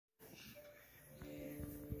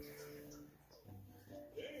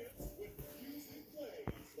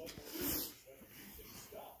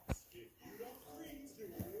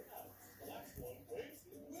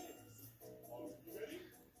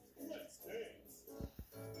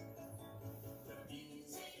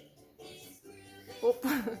Oh.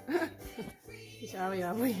 Sorry,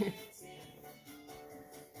 Aubrey.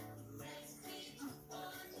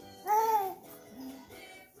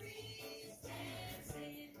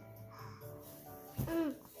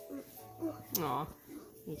 Aw,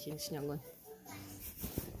 he's in snuggling.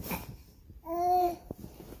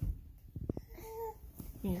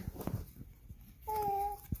 Yeah.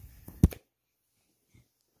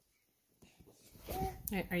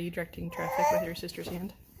 Are you directing traffic with your sister's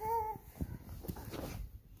hand?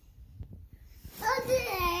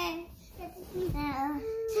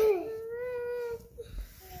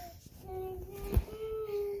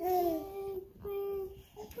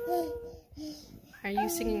 Are you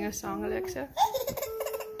singing a song, Alexa?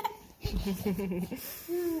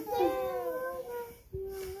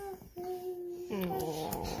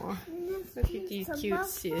 Aww, look at these cute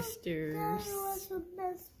sisters.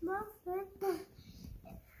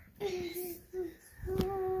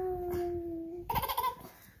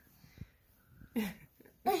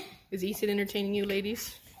 Is Ethan entertaining you,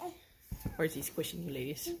 ladies? Or is he squishing you,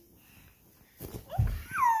 ladies?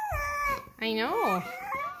 I know.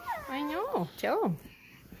 I know. Tell him.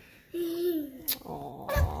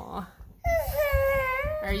 Aww.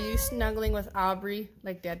 Are you snuggling with Aubrey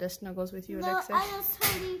like Dada snuggles with you, Alexa? No, I was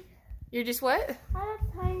hiding. You're just what? I was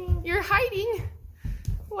hiding. You're hiding?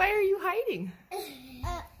 Why are you hiding?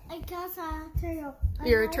 I guess I'm a turtle.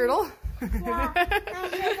 You're a turtle? Yeah,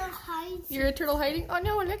 I'm gonna hide. You're a turtle hiding? Oh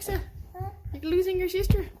no, Alexa. You're losing your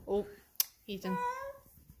sister. Oh, Ethan.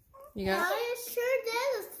 You got? I sure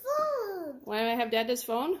did a phone. Why do I have Dada's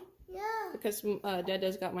phone? Yeah. Because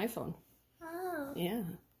Dada's got my phone. Oh. Yeah.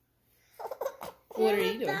 What are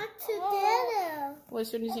you doing? Back to Dada. Well, as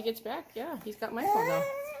soon as he gets back, yeah, he's got my phone now.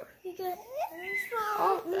 You got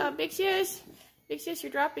Oh, Big Sis. Big Sis,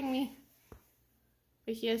 you're dropping me.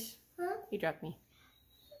 Big Sis. Huh? You dropped me.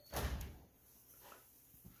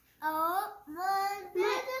 Oh,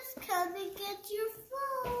 Dada's coming to get your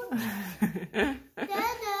phone.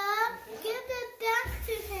 Dada, give it back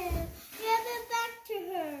to him. Give it back to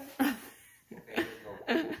her.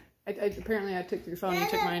 Apparently I took your phone and you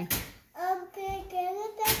took mine. Can I get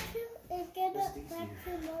it back to, get it back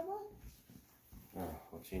to Mama? Oh,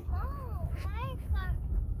 I'll change it. Oh, my car.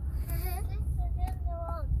 This is the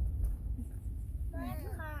road. My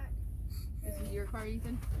car. This is your car,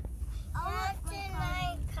 Ethan? Oh, that's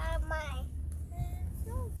my car, mine.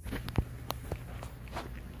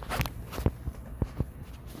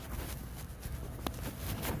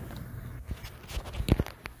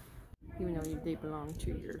 Even though they belong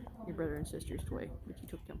to your brother and sister's toy, but you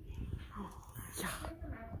took them. Oh, yeah.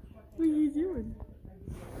 What are you doing?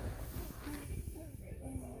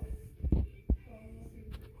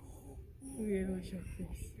 Yeah, what's your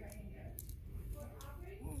face?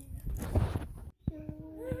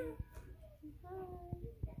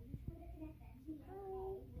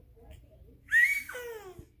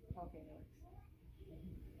 Okay, Alex.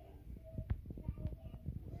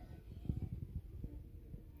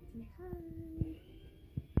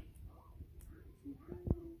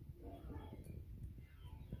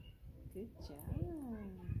 Good job.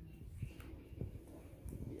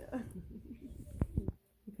 Yeah.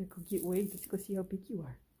 You gotta go get away. Let's go see how big you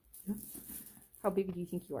are. Yeah? How big do you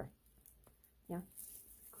think you are? Yeah?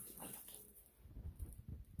 Let's go get away,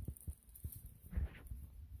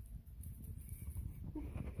 okay?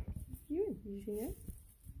 You? Did you see it?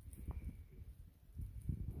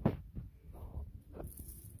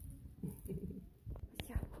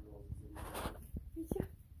 Yeah. Yeah.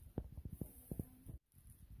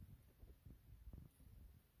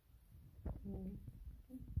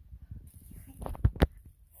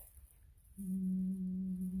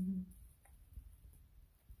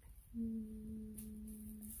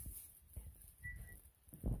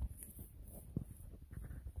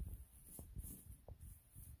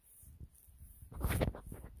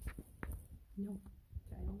 No,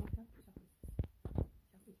 I don't like that.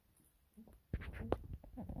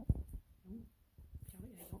 Sorry. No, sorry,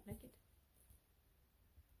 I don't like it.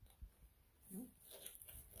 No.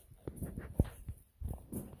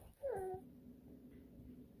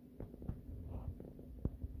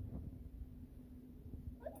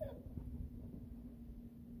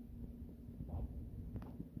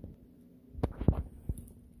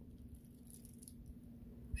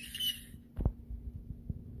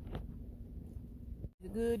 He's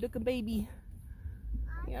a good looking baby.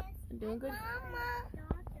 Yep, I'm doing good.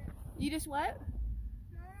 You just what?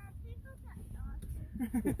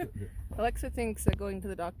 Alexa thinks that going to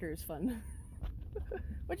the doctor is fun.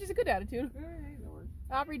 Which is a good attitude.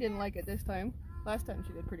 Aubrey didn't like it this time. Last time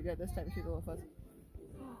she did pretty good. This time she's a little fuzzy.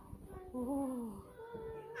 Oh.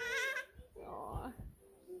 Aww.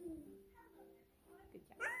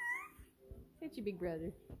 at you, big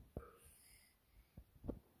brother.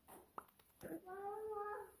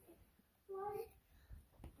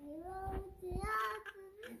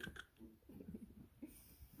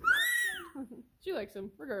 She likes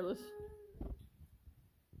him, regardless.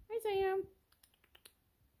 Hi, Sam.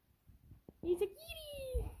 He's a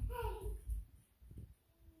kitty.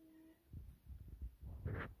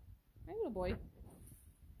 Hi, little boy.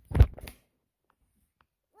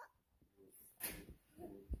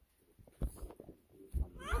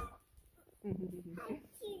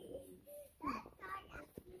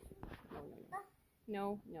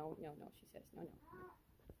 No, she says. No.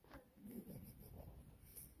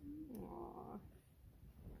 Aww.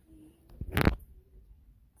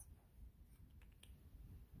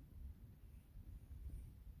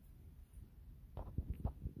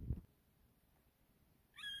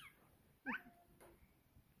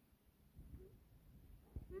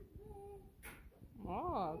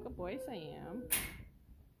 Oh, good boy, Sam.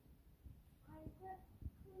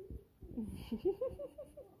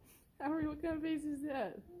 Aubrey, what kind of face is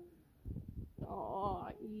that? Oh,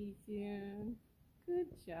 Ethan. Good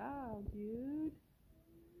job, dude.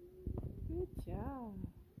 Good job.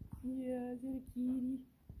 Yeah, is it a kitty?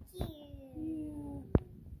 Yeah.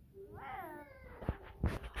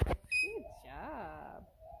 Good job.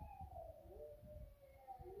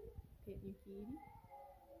 Petting your kitty.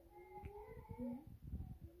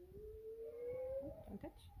 Don't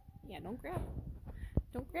touch. Yeah, don't grab.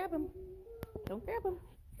 Don't grab him. Don't grab him.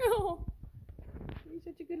 Oh, he's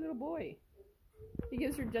such a good little boy. He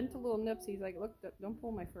gives her gentle little nips. He's like, look, don't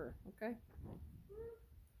pull my fur, okay?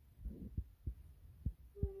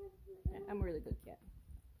 Yeah, I'm a really good cat.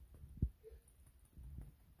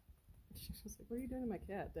 She's just like, what are you doing to my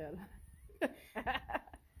cat, Dad?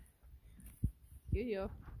 You.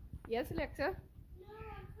 Yes, Alexa? No,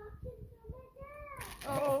 I'm talking to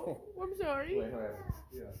my dad. Oh, I'm sorry. Wait,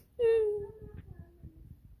 yeah.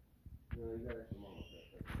 No, you gotta come on with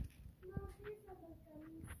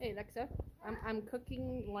Hey, Alexa, I'm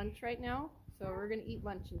cooking lunch right now, so we're gonna eat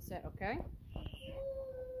lunch instead, okay?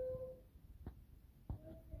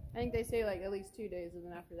 I think they say like at least 2 days, and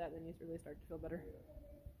then after that, then you really start to feel better.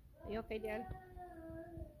 Are you okay, Dad?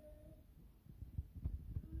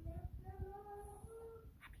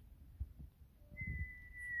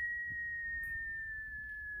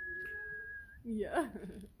 Yeah.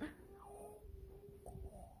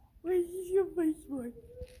 Where's your face boy?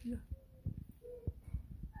 Yeah.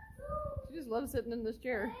 She just loves sitting in this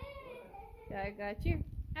chair. I got you.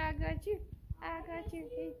 I got you. I got you.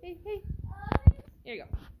 Hey, hey, hey. Here you go.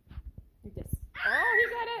 Like this. Oh, he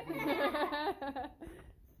got it.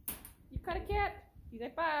 You caught a cat. He's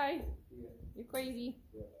like, bye. You're crazy.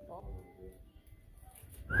 Oh.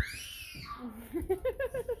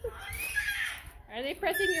 Are they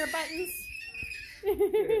pressing your buttons?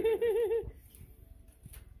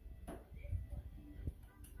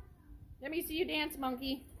 Let me see you dance,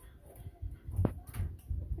 monkey.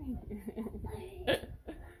 I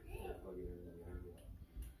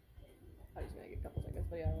was gonna get a couple seconds,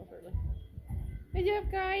 but yeah, I'll shortly. Good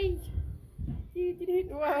job, guys.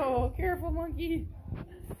 Whoa, careful, monkey.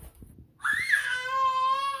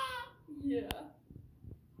 Yeah.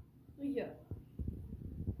 Yeah.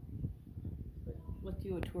 Let's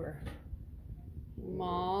do a tour.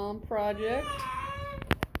 Mom project.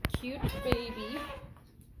 Cute baby.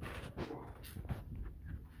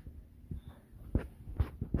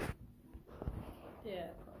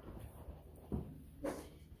 Yeah.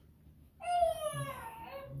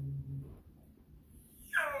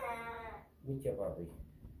 Good job, Aubrey.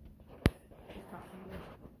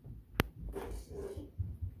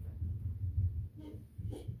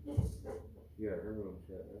 Yeah, her room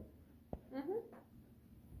shut, huh? Mm-hmm.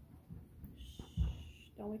 Shh.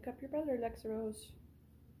 Don't wake up your brother, Lexa Rose.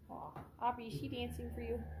 Aw, Aubrey, is she dancing for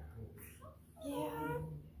you? Yeah.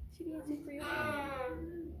 Is she dancing for you?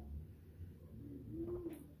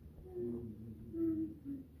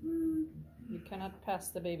 You cannot pass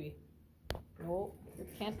the baby. No, you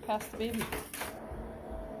can't pass the baby.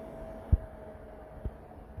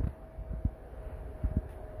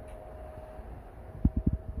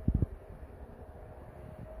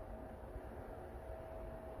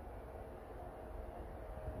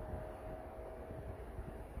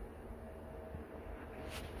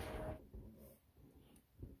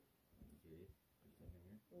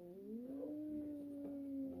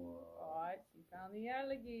 Alright, she found the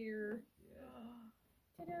alligator. Yeah.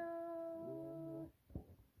 Ta-da!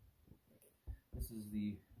 This is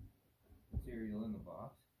the cereal in the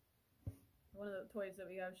box. One of the toys that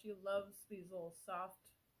we have, she loves these little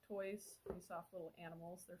soft toys, these soft little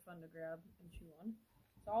animals. They're fun to grab and chew on.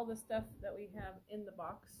 So all the stuff that we have in the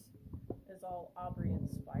box is all Aubrey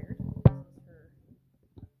inspired. This is her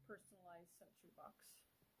personalized sensory box.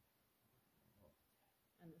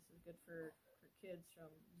 And this is good for kids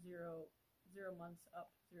from 0 months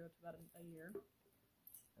up through to about a year.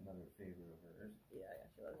 Another favorite of hers. Yeah,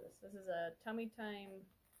 she loves this. This is a tummy time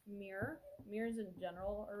mirror. Mirrors in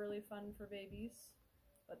general are really fun for babies,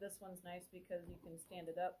 but this one's nice because you can stand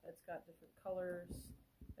it up. It's got different colors.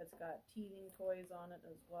 It's got teething toys on it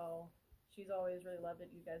as well. She's always really loved it.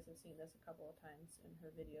 You guys have seen this a couple of times in her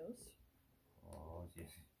videos. Oh, yes.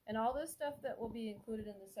 And all this stuff that will be included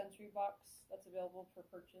in the sensory box that's available for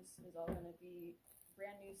purchase is all going to be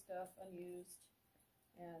brand new stuff, unused,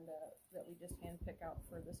 and that we just hand pick out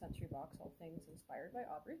for the sensory box. All things inspired by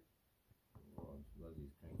Aubrey. Oh, she loves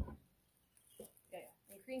these crinklies. Yeah.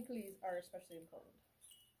 And crinklies are especially important.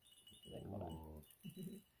 Hold on. Oh.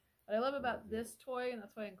 What I love about this toy, and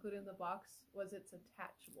that's why I included in the box, was it's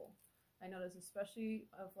attachable. I noticed, especially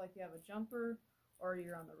if like you have a jumper or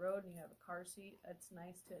you're on the road and you have a car seat, it's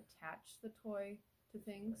nice to attach the toy to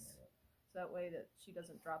things, so that way that she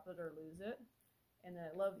doesn't drop it or lose it. And then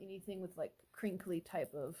I love anything with like crinkly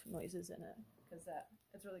type of noises in it, because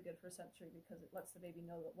it's really good for sensory, because it lets the baby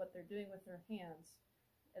know that what they're doing with their hands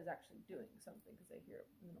is actually doing something, because they hear it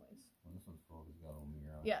in the noise. Well, this one's full. It's got a little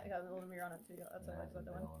mirror on it. Yeah, it got a little mirror on it too. That's what I like about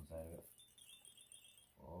that one. Inside of it.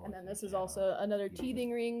 Oh, And then this is also another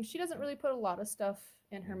teething ring. She doesn't really put a lot of stuff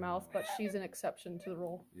in her mouth, but she's an exception to the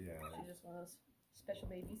rule. Yeah. She's just one of those special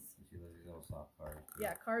babies. She loves these little soft cars.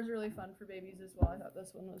 Yeah, cars are really fun for babies as well. I thought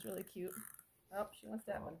this one was really cute. Oh, she wants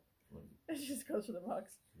that one. She just goes for the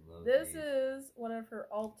box. This is one of her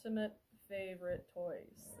ultimate favorite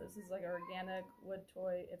toys. This is like an organic wood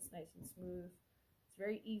toy. It's nice and smooth. It's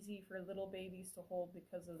very easy for little babies to hold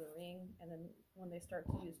because of the ring. And then when they start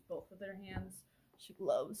to use both of their hands, she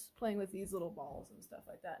loves playing with these little balls and stuff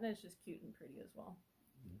like that. And it's just cute and pretty as well.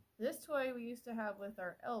 This toy we used to have with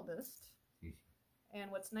our eldest. And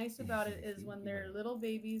what's nice about it is when they're little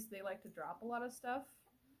babies, they like to drop a lot of stuff.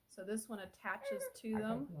 So this one attaches to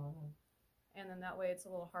them. And then that way it's a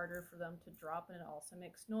little harder for them to drop, and it also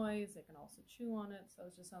makes noise. They can also chew on it. So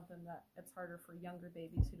it's just something that it's harder for younger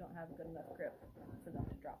babies who don't have a good enough grip for them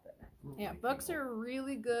to drop it. Yeah, books are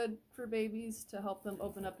really good for babies to help them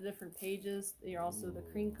open up different pages. They're also the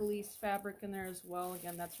crinkly fabric in there as well.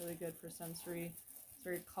 Again, that's really good for sensory. It's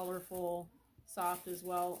very colorful, soft as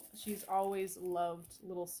well. She's always loved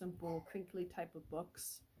little simple crinkly type of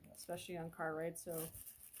books, especially on car rides. So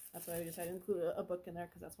that's why I decided to include a book in there,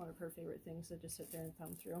 because that's one of her favorite things to just sit there and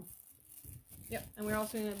thumb through. Yep, and we're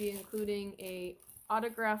also going to be including a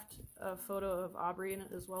autographed photo of Aubrey in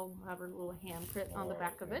it as well. We'll have her little handprint on the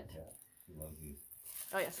back of it. Yeah, she loves these.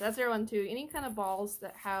 Oh yeah, so that's the other one too. Any kind of balls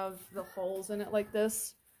that have the holes in it like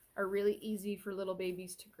this are really easy for little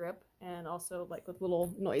babies to grip, and also like with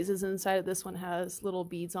little noises inside of this one has little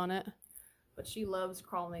beads on it. But she loves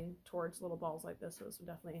crawling towards little balls like this, so this is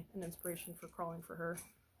definitely an inspiration for crawling for her.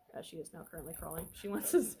 As she is now currently crawling. She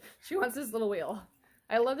wants this little wheel.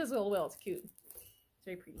 I love this little wheel. It's cute. It's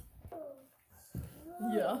very pretty.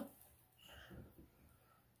 Yeah.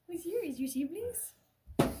 Who's here? Is your siblings?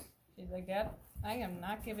 She's like, Dad, I am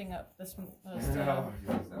not giving up this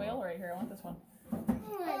whale right here. I want this one.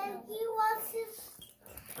 And he wants his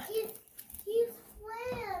friend.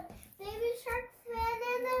 Baby shark friend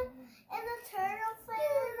and a turtle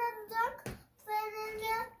friend and a duck friend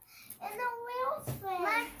and a whale friend.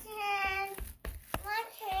 My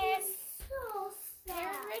kid. So sad.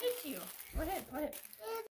 They're ready to you. Go ahead.